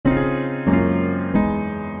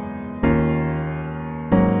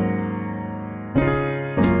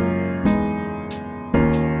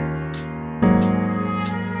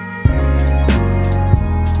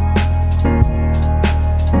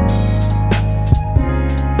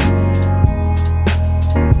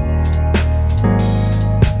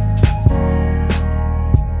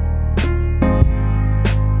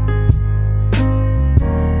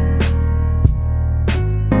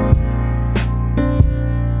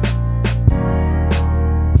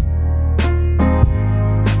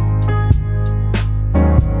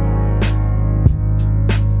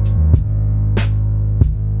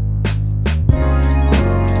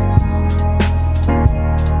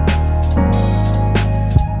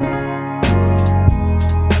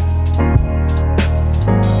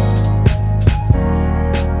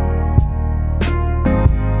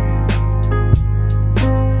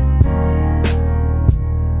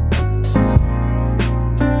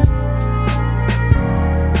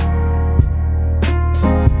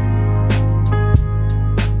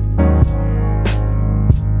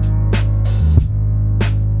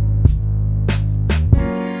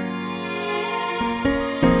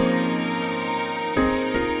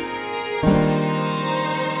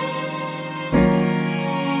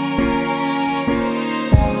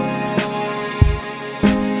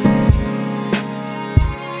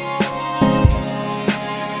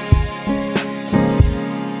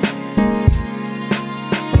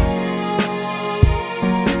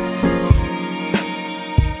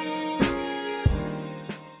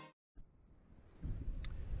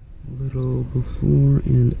before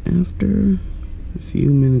and after. A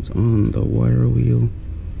few minutes on the wire wheel.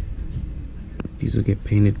 These will get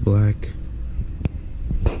painted black.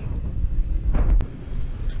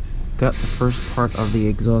 Got the first part of the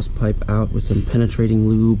exhaust pipe out with some penetrating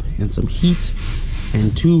lube and some heat,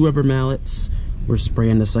 and 2 rubber mallets. We're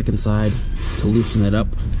spraying the second side to loosen it up.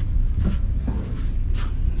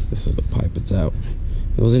 This is the pipe, it's out.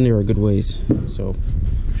 It was in there a good ways, so.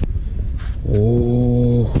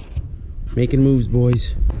 Oh, making moves,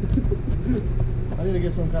 boys. I need to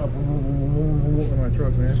get some kind of in my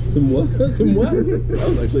truck, man. Some what? Some what? That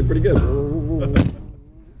was actually pretty good.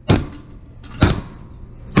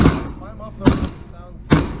 My muffler sounds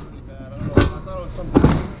pretty bad. I don't know. I thought it was something.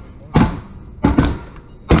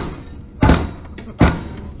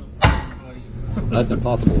 That's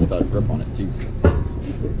impossible without a grip on it. Jeez.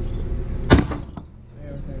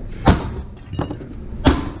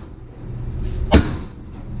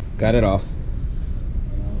 Got it off.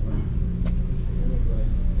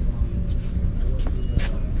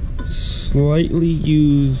 Slightly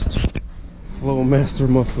used Flowmaster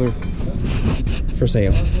muffler for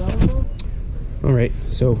sale. Alright,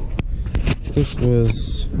 so this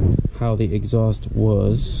was how the exhaust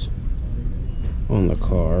was on the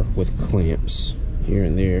car with clamps here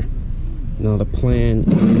and there. Now the plan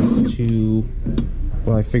is to,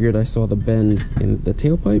 well, I figured I saw the bend in the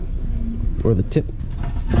tailpipe or the tip.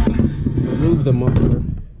 Remove the muffler,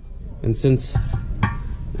 and since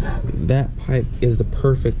that pipe is the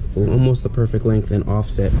perfect, almost the perfect length and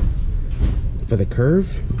offset for the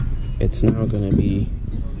curve, it's now going to be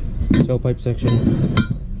tailpipe section,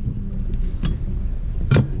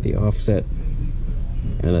 the offset,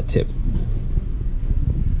 and a tip.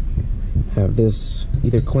 Have this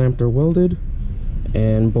either clamped or welded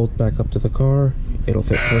and bolt back up to the car. It'll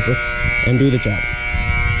fit perfect and do the job.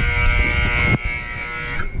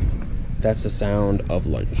 That's the sound of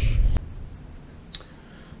lunch.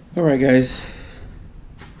 Alright guys,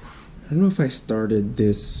 I don't know if I started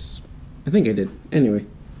this, I think I did. Anyway,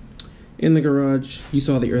 in the garage, you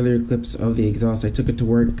saw the earlier clips of the exhaust. I took it to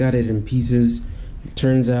work, got it in pieces. It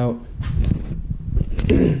turns out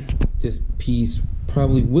this piece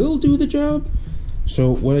probably will do the job.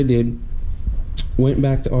 So what I did, went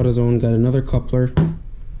back to AutoZone, got another coupler.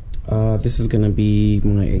 This is gonna be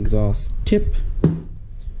my exhaust tip.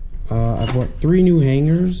 I bought 3 new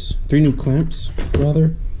hangers, 3 new clamps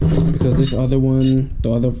rather, because this other one, the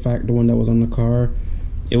one that was on the car,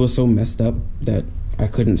 it was so messed up that I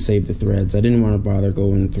couldn't save the threads. I didn't want to bother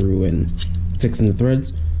going through and fixing the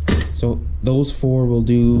threads. So those 4 will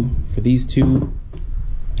do for these 2.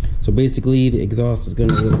 So basically the exhaust is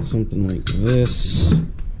gonna look something like this.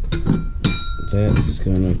 That's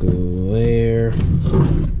gonna go there.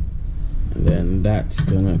 And then that's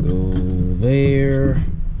gonna go there.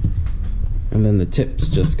 And then the tip's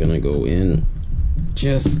just gonna go in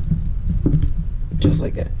just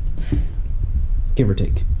like that, give or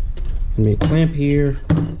take. It's gonna be a clamp here,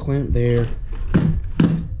 clamp there,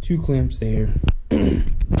 2 clamps there,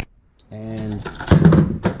 and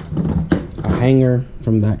a hanger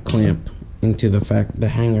from that clamp into the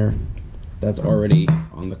hanger that's already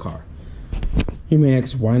on the car. You may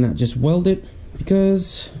ask, why not just weld it?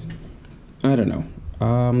 Because I don't know.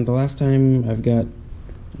 The last time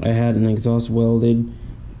I had an exhaust welded,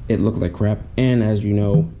 it looked like crap, and as you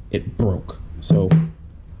know, it broke. So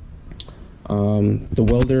the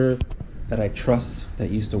welder that I trust that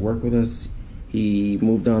used to work with us, he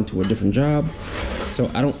moved on to a different job, so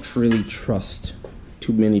I don't really trust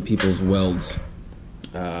too many people's welds,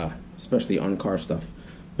 especially on car stuff.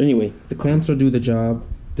 But anyway, the clamps will do the job.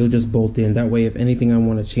 They'll just bolt in. That way, if anything I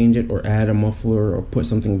want to change it or add a muffler or put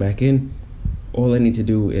something back in, all I need to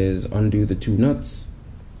do is undo the 2 nuts,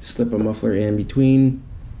 slip a muffler in between,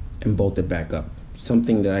 and bolt it back up.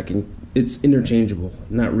 Something that I can, it's interchangeable,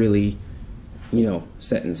 not really, you know,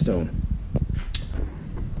 set in stone.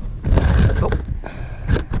 Oh.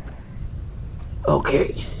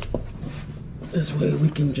 Okay. This way we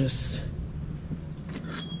can just,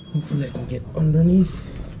 hopefully I can get underneath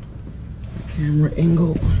the camera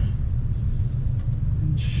angle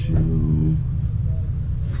and show.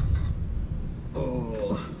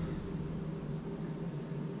 Oh.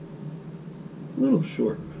 A little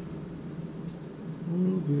short. A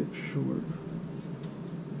little bit short.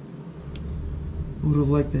 I would have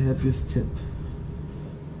liked to have this tip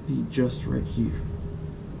be just right here.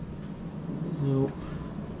 So,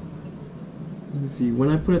 let me see. When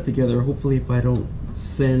I put it together, hopefully if I don't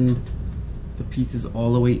send the pieces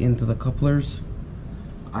all the way into the couplers,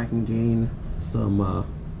 I can gain some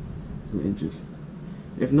inches.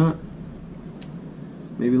 If not,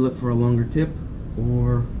 maybe look for a longer tip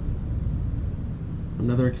or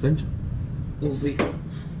another extension. We'll see.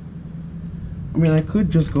 I mean, I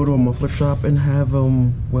could just go to a muffler shop and have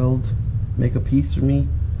weld, make a piece for me.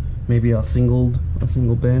 Maybe a single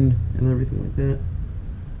bend and everything like that.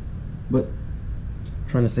 But I'm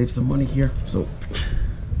trying to save some money here, so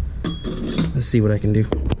let's see what I can do.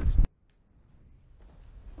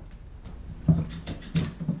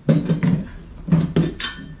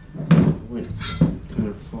 Went kind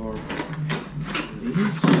of far.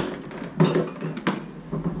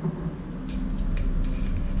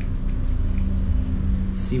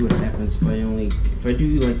 See what happens if I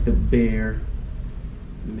do like the bare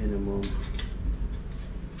minimum.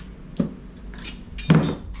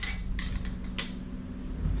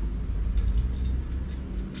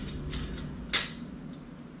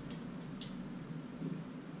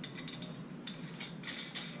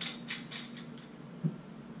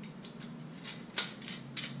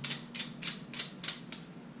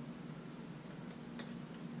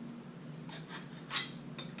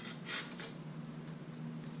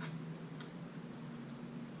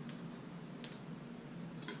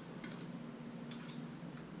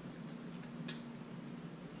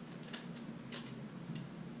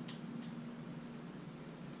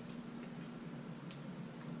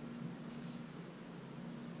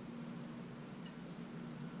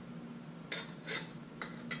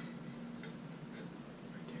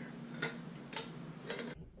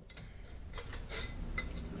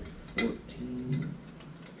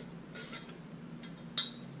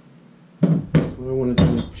 What I want to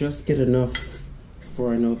do is just get enough so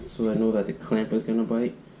I know that the clamp is gonna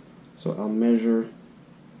bite. So I'll measure,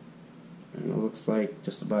 and it looks like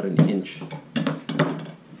just about an inch. You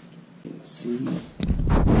can see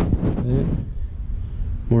that.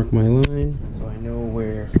 Mark my line so I know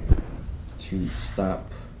where to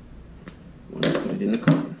stop when I put it in the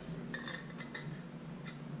car.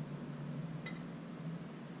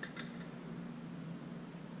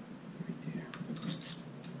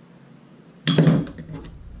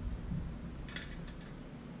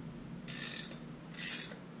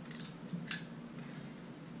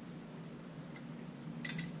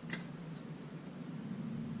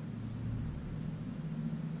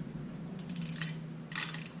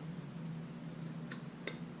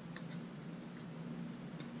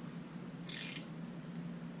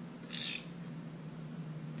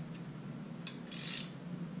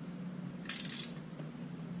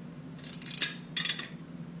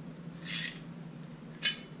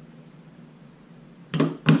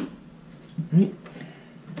 Right,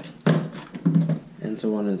 and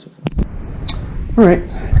so on and so forth. All right,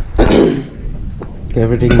 got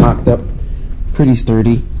everything mocked up, pretty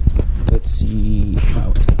sturdy. Let's see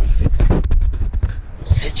how it's gonna fit.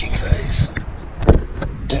 Sit you guys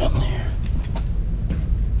down there.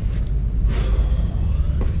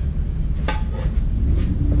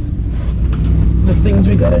 The things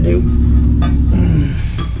we gotta do.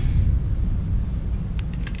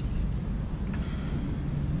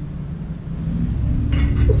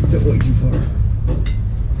 Still way too far, as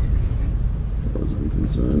far as I'm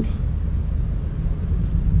concerned.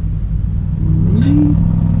 Maybe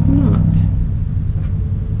not.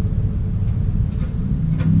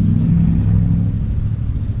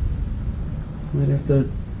 Might have to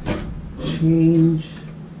change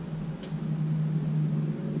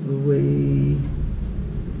the way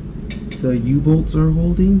the U-bolts are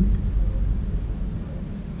holding.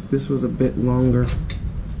 If this was a bit longer,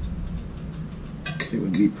 it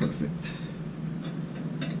would be perfect.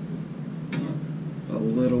 A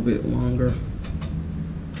little bit longer,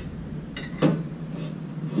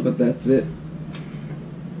 but that's it.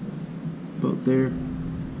 About there.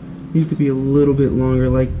 Needs to be a little bit longer,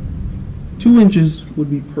 like 2 inches would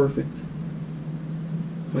be perfect.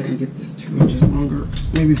 If I can get this 2 inches longer,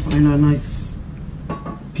 maybe find a nice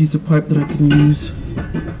piece of pipe that I can use.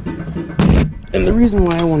 And the reason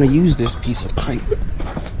why I want to use this piece of pipe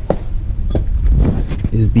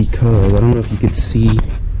is because, I don't know if you could see,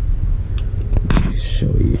 let me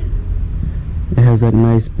show you. It has that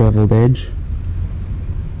nice beveled edge.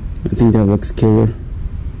 I think that looks killer.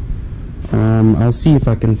 I'll see if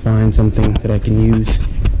I can find something that I can use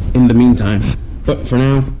in the meantime. But for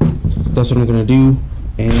now, that's what I'm gonna do.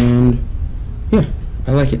 And yeah,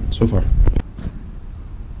 I like it so far.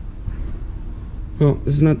 Well,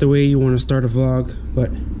 this is not the way you want to start a vlog,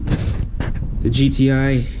 but the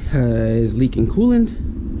GTI is leaking coolant,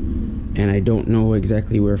 and I don't know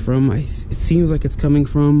exactly where from. It seems like it's coming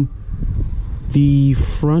from the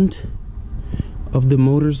front of the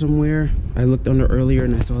motor somewhere. I looked under earlier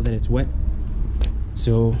and I saw that it's wet.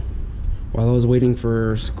 So while I was waiting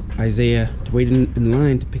for Isaiah to wait in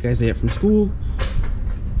line to pick Isaiah from school,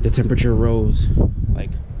 the temperature rose like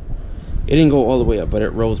Like, it didn't go all the way up, but it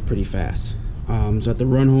rose pretty fast. So I had to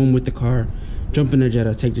run home with the car, jump in the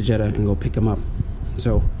Jetta, take the Jetta, and go pick him up.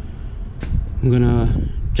 So I'm gonna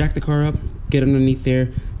jack the car up, get underneath there,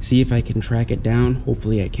 see if I can track it down.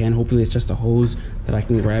 Hopefully I can. Hopefully it's just a hose that I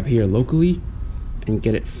can grab here locally and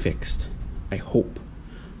get it fixed. I hope.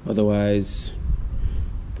 Otherwise,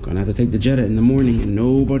 I'm gonna have to take the Jetta in the morning, and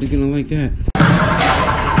nobody's gonna like that.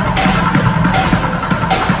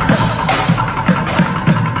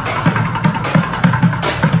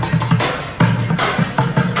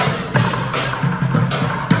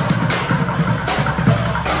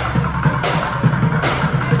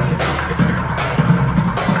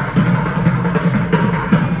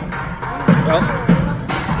 Well,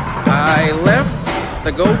 I left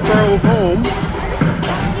the GoPro home,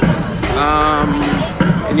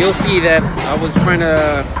 and you'll see that I was trying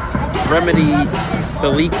to remedy the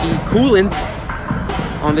leaky coolant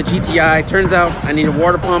on the GTI. Turns out I need a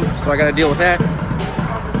water pump, so I gotta deal with that.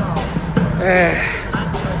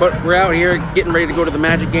 But we're out here getting ready to go to the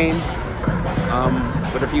Magic game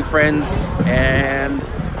with a few friends, and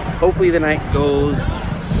hopefully the night goes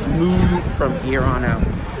smooth from here on out.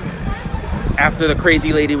 After the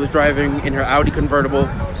crazy lady was driving in her Audi convertible,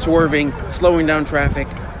 swerving, slowing down traffic,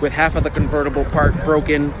 with half of the convertible part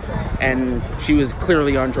broken, and she was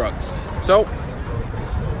clearly on drugs. So,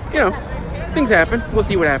 you know, things happen. We'll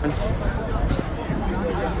see what happens.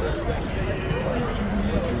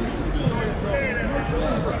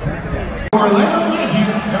 Orlando Magic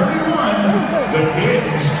 31, the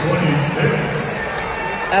Kings 26.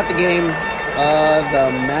 At the game,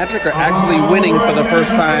 the Magic are actually winning for the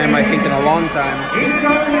first time, I think, in a long time.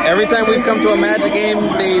 Every time we've come to a Magic game,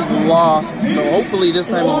 they've lost. So hopefully this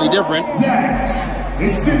time will be different.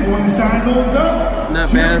 It's simple. When the sign goes up,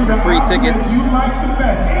 not bad for free tickets. You like the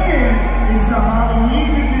best, and it's the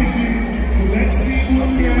Halloween edition. So let's see what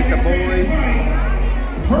we With the boys.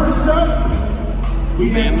 First up, we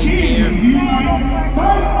have Family King. here. Do you like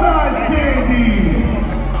bite-sized candy,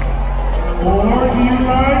 or do you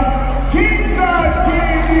like king-size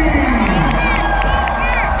candy?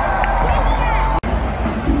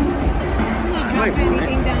 Drop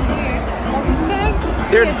anything down here.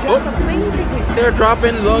 They're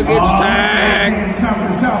dropping luggage tags.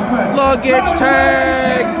 Luggage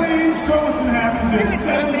tags. So what's gonna happen is we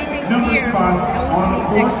have 7 number spots on the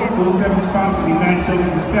court. Those 7 spots will be matched up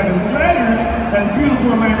with the 7 letters that the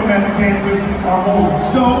beautiful Orlando Magic dancers are holding.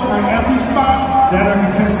 So for every spot that our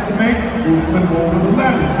contestants make, we'll flip over the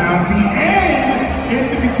letters. Now at the end, if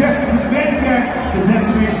the contestant can then guess the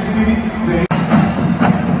destination city, they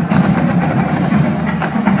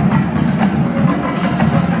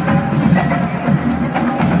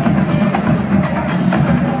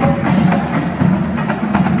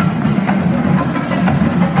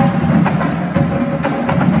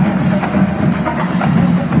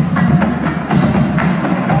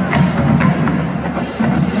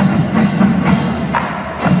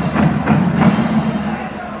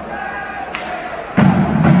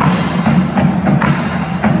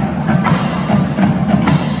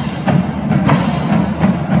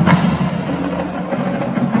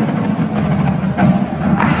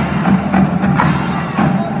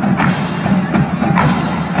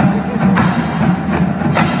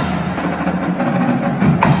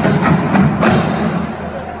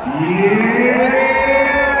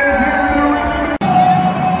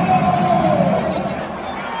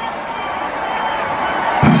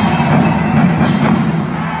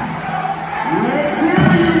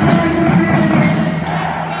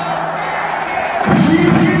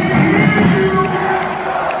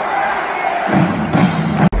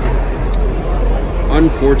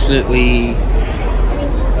Unfortunately,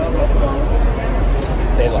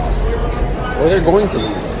 they lost. Or they're going to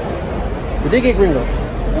lose. But they get gringos.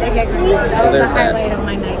 They get gringos. That was there's the that. highlight of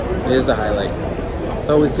my night. It is the highlight. It's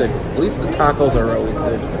always good. At least the tacos are always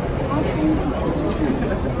good.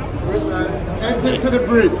 Exit to the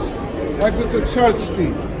bridge. Exit to Church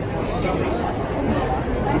Street.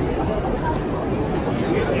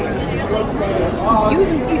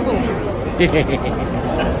 Confusing people.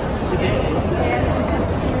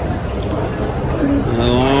 A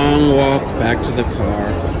long walk back to the car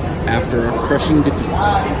after a crushing defeat.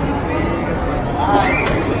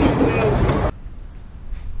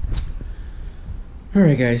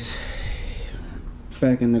 Alright guys,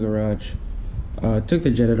 back in the garage. Took the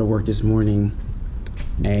Jetta to work this morning,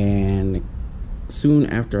 and soon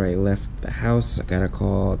after I left the house, I got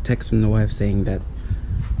a text from the wife saying that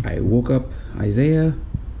I woke up Isaiah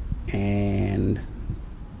and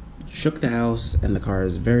shook the house, and the car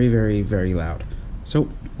is very, very, very loud. So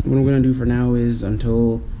what I'm gonna do for now is,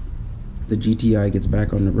 until the GTI gets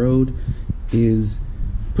back on the road is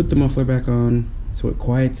put the muffler back on so it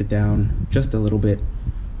quiets it down just a little bit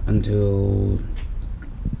until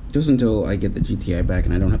I get the GTI back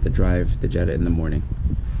and I don't have to drive the Jetta in the morning.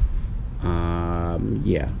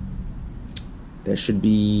 Yeah, that should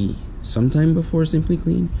be sometime before Simply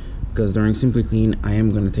Clean, because during Simply Clean I am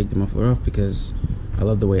going to take the muffler off because I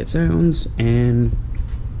love the way it sounds and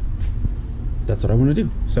that's what I want to do.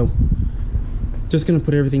 So just gonna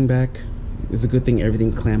put everything back. It's a good thing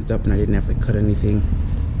everything clamped up and I didn't have to cut anything,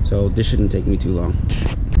 so this shouldn't take me too long.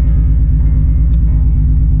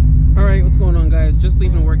 Alright, what's going on, guys? Just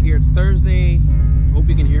leaving work here. It's Thursday. Hope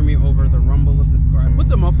you can hear me over the rumble of this car. I put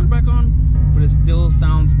the muffler back on, but it still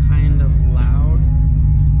sounds kind of loud.